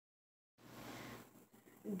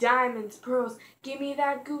Diamonds, pearls, give me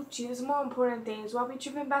that Gucci. There's more important things. Why be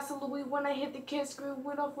tripping by St. Louis when I hit the kids scream?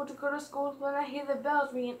 We don't afford to go to school when I hear the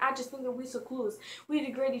bells ringing. I just think that we so clueless. We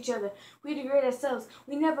degrade each other. We degrade ourselves.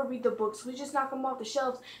 We never read the books. We just knock them off the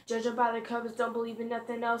shelves. Judge them by their covers. Don't believe in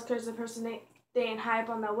nothing else. Cause the person they ain't high up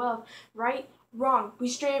on their wealth. Right? Wrong. We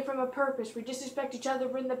stray from a purpose. We disrespect each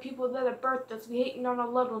other and the people that have birthed us. We hating on our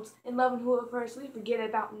loved ones and loving who at first. We forget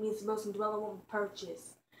about means most and dwell on what we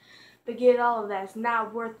purchase. Forget all of that. It's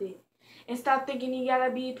not worth it. And stop thinking you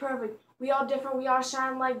gotta be perfect. We all different, we all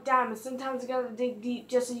shine like diamonds. Sometimes you gotta dig deep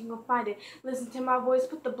just so you can find it. Listen to my voice,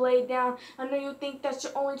 put the blade down. I know you think that's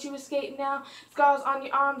your only true escape now. Scars on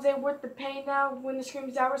your arms ain't worth the pain now. When the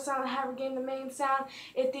screams out, we're silent, have regained the main sound.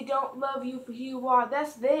 If they don't love you for who you are,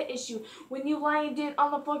 that's their issue. When you lying dead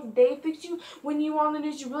on the floor, did they fix you? When you on the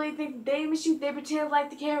news, you really think they miss you? They pretend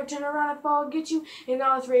like they care and turn around and fall get you. And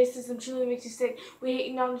all this racism truly makes you sick. We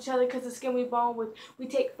hating on each other cause the skin we born with. We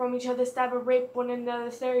take from each other, stab and rape one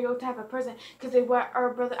another, stereotype a person cause they wear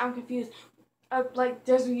our brother. I'm confused. Like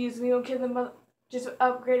just we use, we don't kill them. Just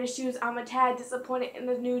upgraded shoes. I'm a tad disappointed in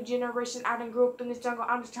the new generation. I done grew up in this jungle.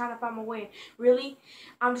 I'm just trying to find my way. Really?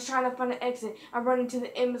 I'm just trying to find an exit. I'm running to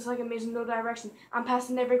the end. It's like a maze in no direction. I'm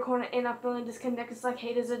passing every corner and I'm feeling disconnected. It's like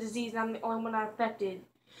hate is a disease and I'm the only one not affected.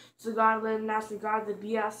 So God live now, regard to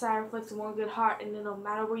be outside reflects one good heart. And it don't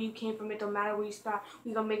matter where you came from. It don't matter where you start.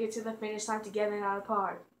 We gonna make it to the finish line together, not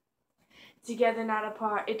apart. Together, not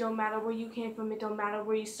apart. It don't matter where you came from. It don't matter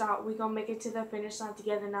where you start. We gonna make it to the finish line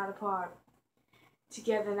together, not apart.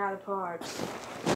 Together, not apart.